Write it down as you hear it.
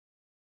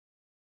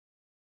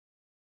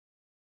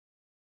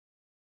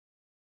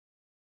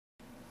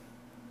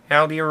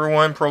Howdy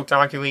everyone,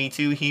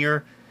 Protalk282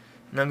 here,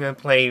 and I'm going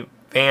to play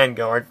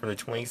Vanguard for the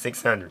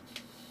 2600.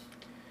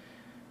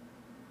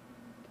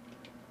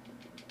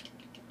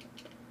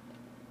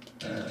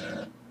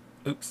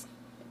 Oops.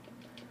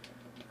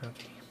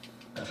 Okay.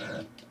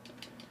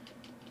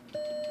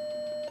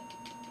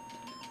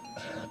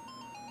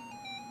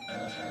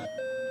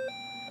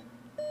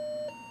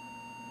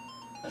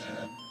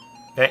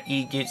 That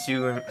E gets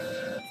you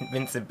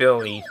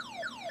invincibility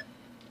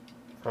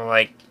for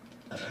like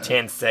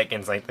 10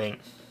 seconds, I think.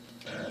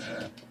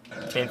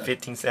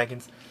 10-15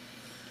 seconds.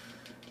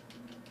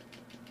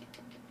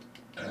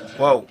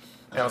 Whoa,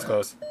 that was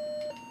close. Here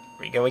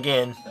we go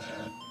again.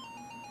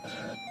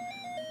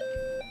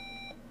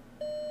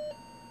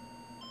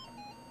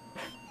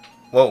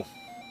 Whoa.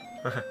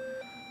 Thought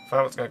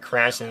I was gonna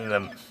crash into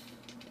the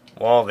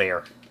wall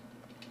there.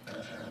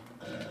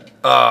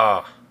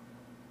 Ah.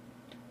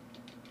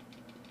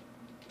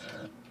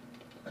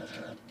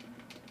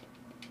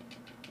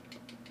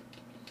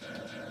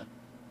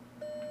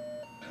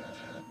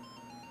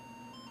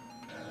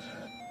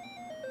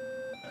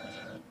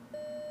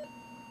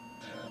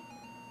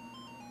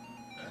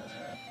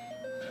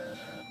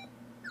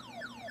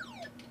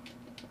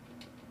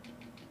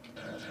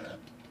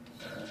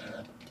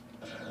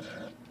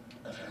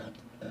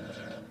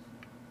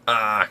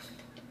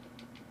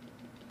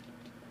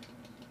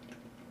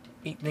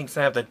 He thinks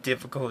I have the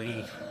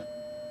difficulty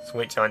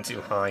switch on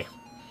too high.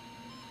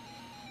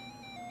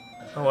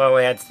 Oh well,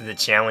 it adds to the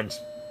challenge.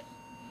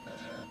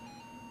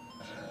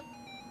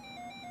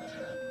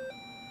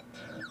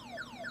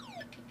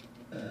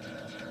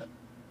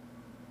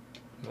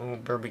 Oh,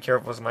 better be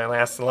careful, it's my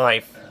last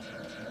life.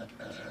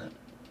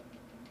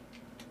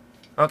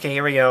 Okay,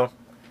 here we go.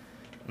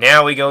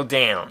 Now we go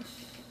down.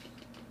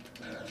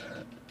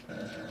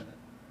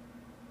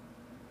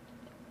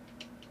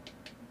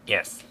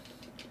 Yes.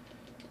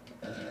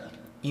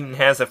 Even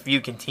has a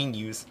few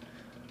continues.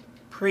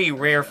 Pretty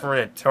rare for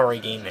an Atari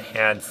game that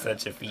had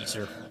such a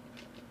feature.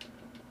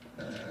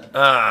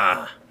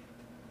 Yeah,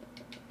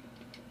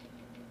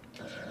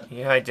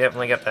 I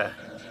definitely got the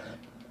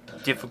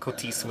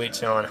difficulty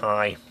switch on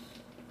high.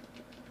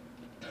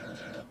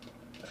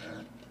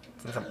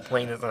 Since I'm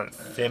playing this on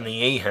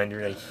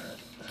 7800, I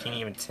can't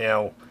even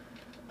tell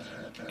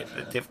if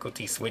the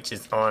difficulty switch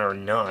is on or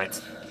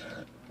not.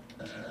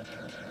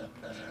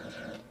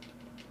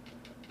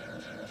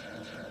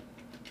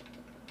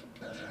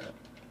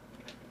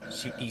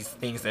 Shoot these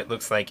things that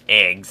looks like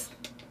eggs.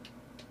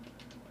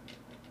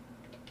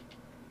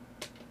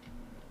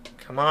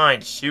 Come on,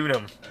 shoot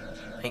them.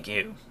 Thank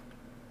you.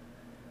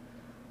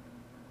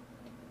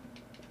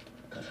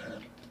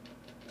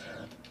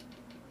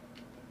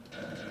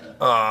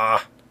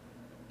 Ah.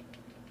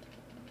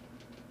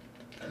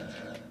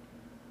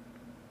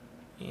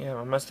 Yeah,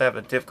 I must have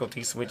the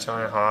difficulty switch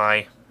on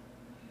high.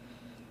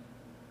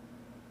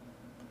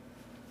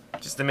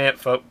 Just a minute,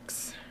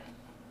 folks.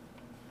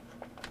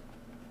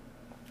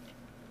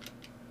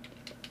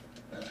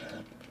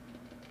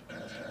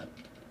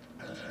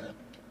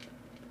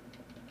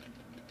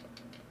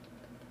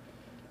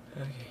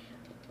 Okay.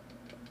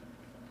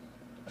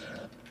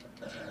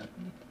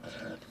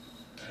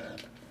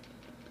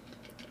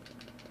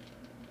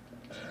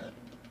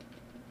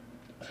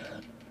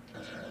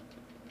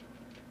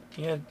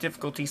 Yeah,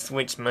 difficulty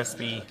switch must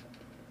be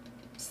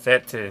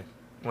set to,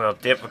 well,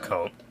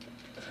 difficult.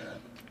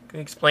 Could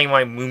explain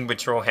why Moon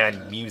Patrol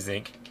had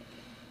music.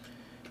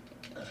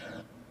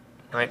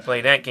 I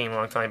played that game a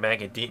long time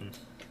back, it didn't.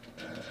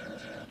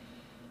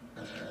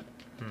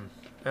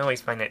 I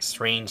always find that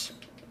strange.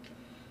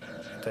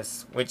 To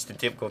switch the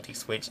difficulty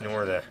switch in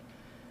order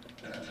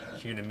to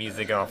hear the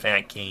music off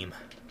that game.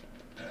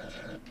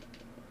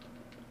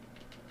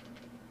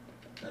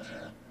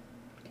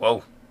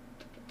 Whoa.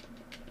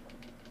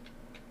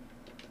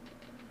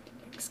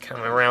 It's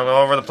coming around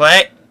all over the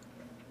place.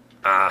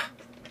 Ah.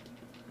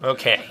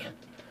 Okay.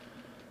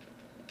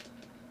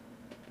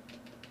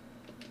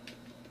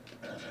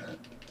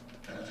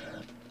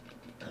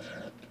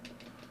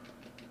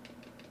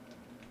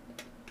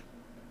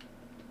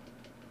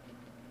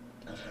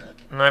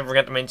 And I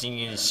forgot to mention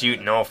you can shoot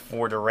in all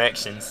 4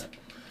 directions.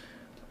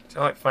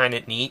 So I find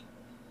it neat.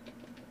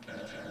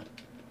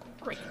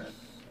 Great.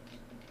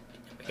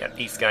 We got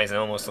these guys that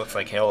almost looks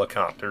like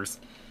helicopters.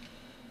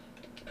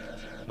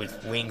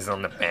 With wings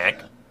on the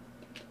back.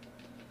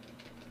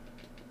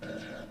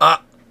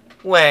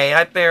 Wait,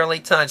 I barely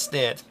touched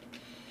it.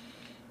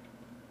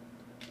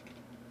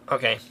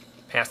 Okay,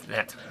 past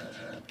that.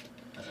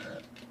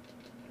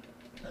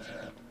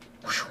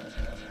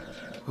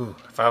 Whew,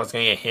 if I was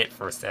gonna get hit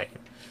for a second.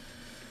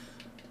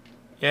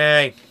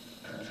 Yay!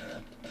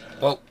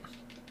 Whoa.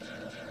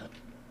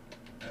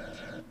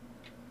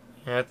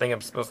 Yeah, I think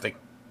I'm supposed to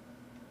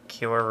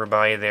kill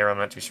everybody there, I'm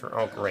not too sure.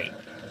 Oh, great.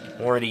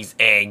 More of these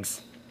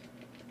eggs.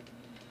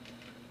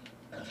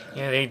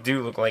 Yeah, they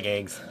do look like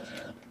eggs.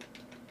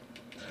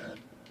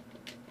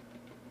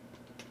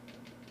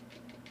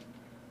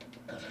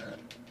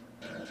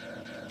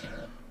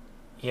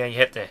 Yeah, you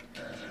have to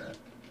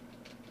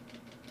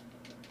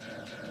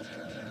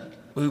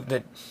move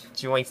the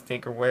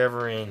joystick or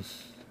whatever in a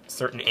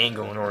certain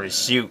angle in order to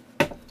shoot.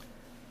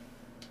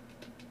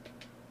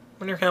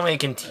 Wonder how many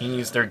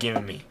continues they're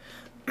giving me.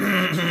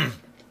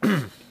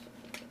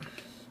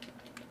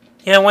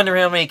 Yeah, I wonder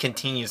how many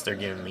continues they're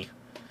giving me.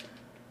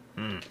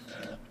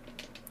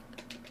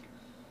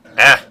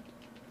 Ah!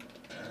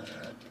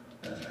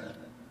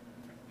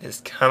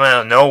 Just come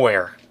out of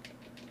nowhere.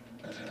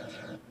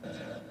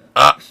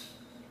 Ah!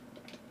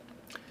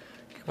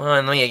 Come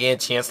on, let me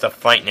get a chance to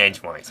fight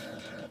edgewise.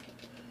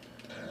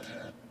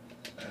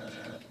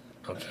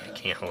 Okay, I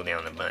can't hold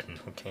down the button.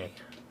 Okay.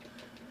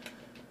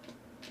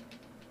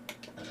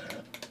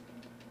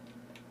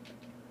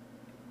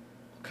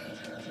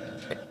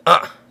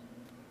 Ah!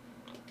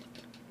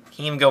 Can't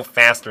even go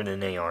faster than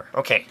they are.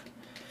 Okay.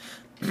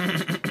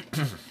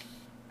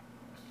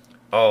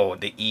 Oh,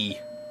 the E.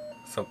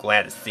 So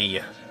glad to see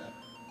you.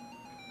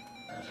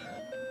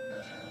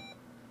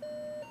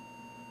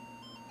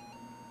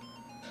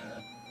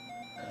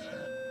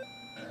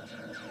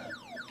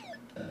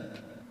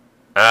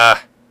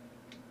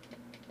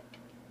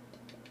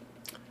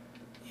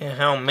 Yeah,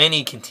 how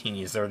many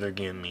continues are there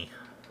giving me?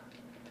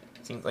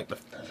 Seems like the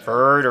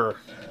third or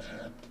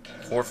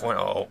fourth one.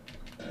 Oh.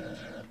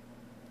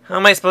 How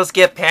am I supposed to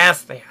get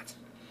past that?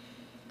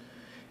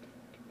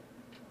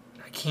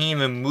 I can't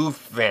even move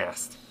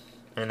fast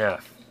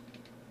enough.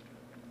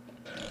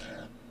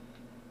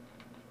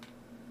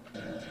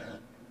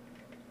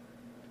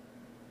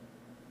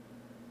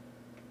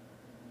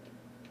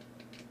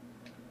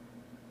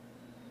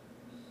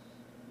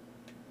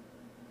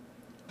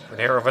 Over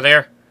there, over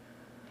there.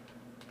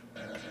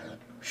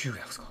 Phew,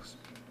 that was close.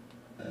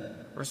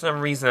 For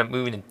some reason, I'm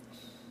moving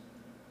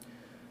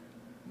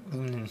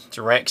in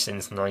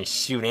directions and I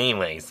shoot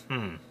anyways.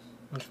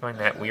 I find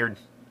that weird.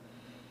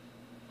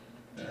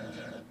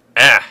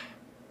 Ah!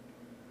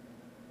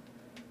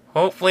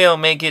 Hopefully I'll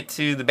make it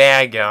to the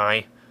bad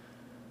guy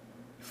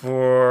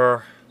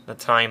before the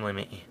time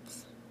limit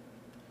ends.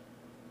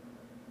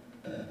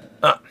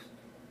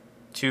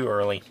 Too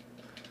early.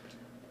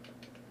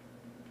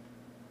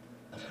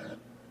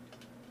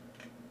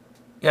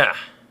 Yeah.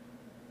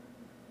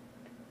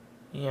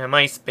 Yeah,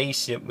 my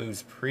spaceship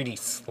moves pretty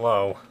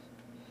slow.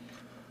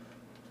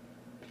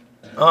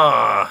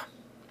 There's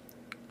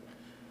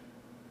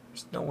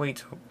no way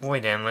to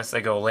avoid that unless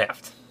I go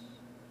left.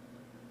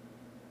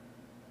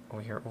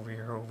 Over here, over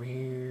here, over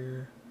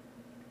here.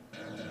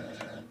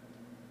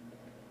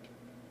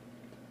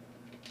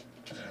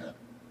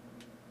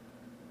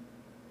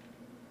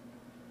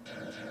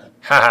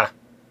 Haha.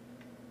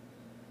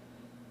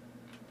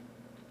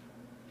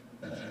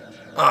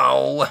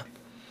 Oh.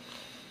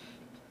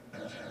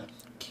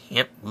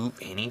 Can't move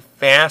any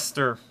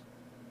faster.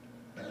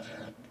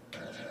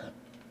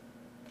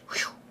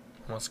 Whew.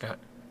 Almost got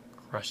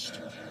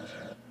crushed.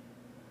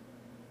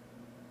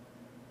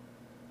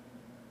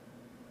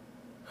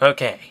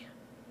 Okay.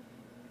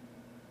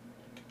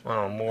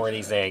 Oh, more of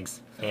these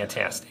eggs.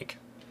 Fantastic.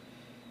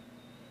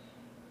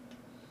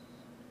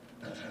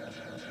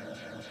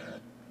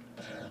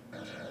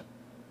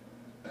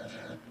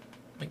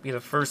 Might be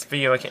the first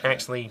video I can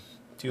actually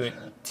do it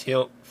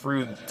tilt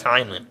through the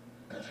time limit.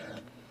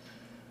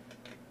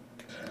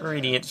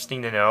 Pretty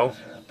interesting to know.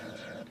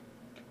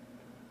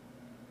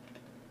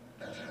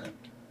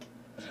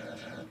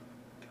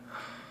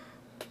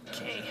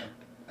 Okay.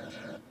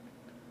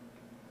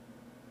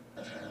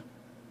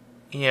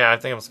 Yeah, I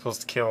think I'm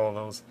supposed to kill all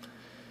those.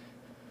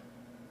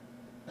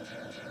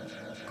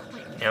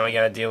 Now we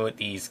gotta deal with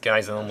these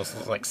guys that almost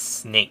look like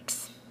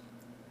snakes.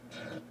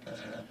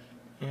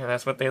 Yeah,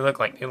 that's what they look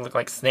like. They look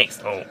like snakes.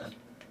 Oh.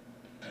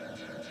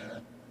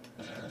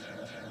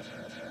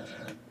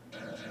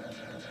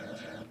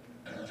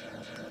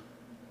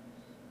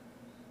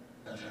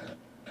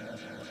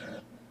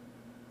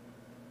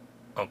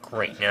 Oh,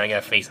 great. Now I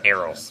gotta face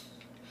arrows.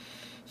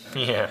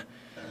 Yeah.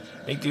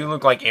 They do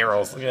look like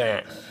arrows. Look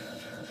at that.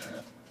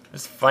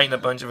 Just fighting a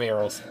bunch of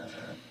arrows.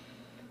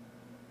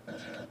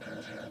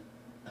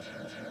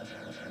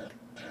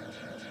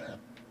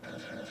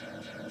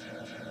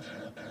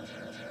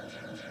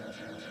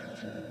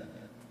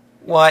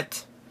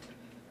 What?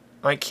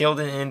 I killed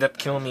it and ended up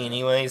killing me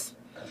anyways?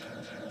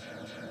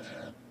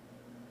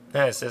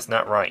 That is just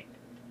not right.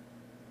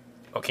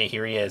 Okay,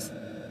 here he is.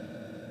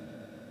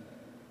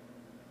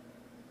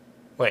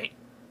 Wait.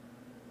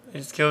 I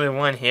just killed it in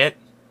one hit?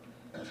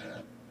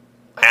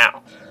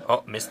 Wow.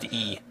 Oh, missed the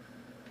E.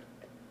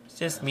 It's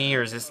just me,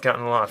 or has this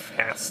gotten a lot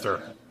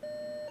faster?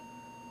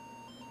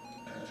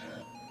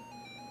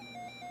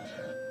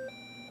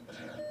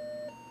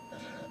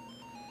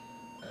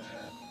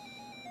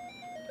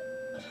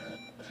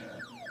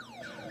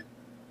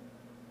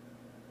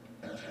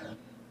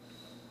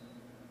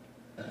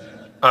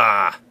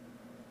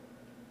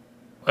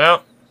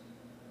 Well,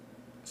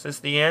 is this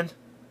the end?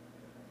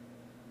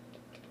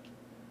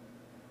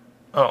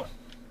 Oh,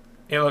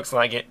 it looks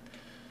like it.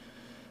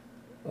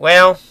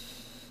 Well,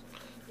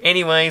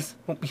 anyways,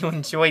 hope you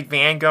enjoyed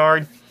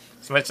Vanguard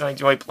as much as I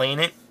enjoyed playing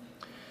it.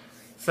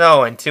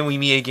 So, until we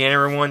meet again,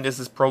 everyone, this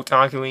is Pro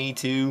Taco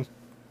 82,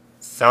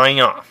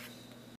 signing off.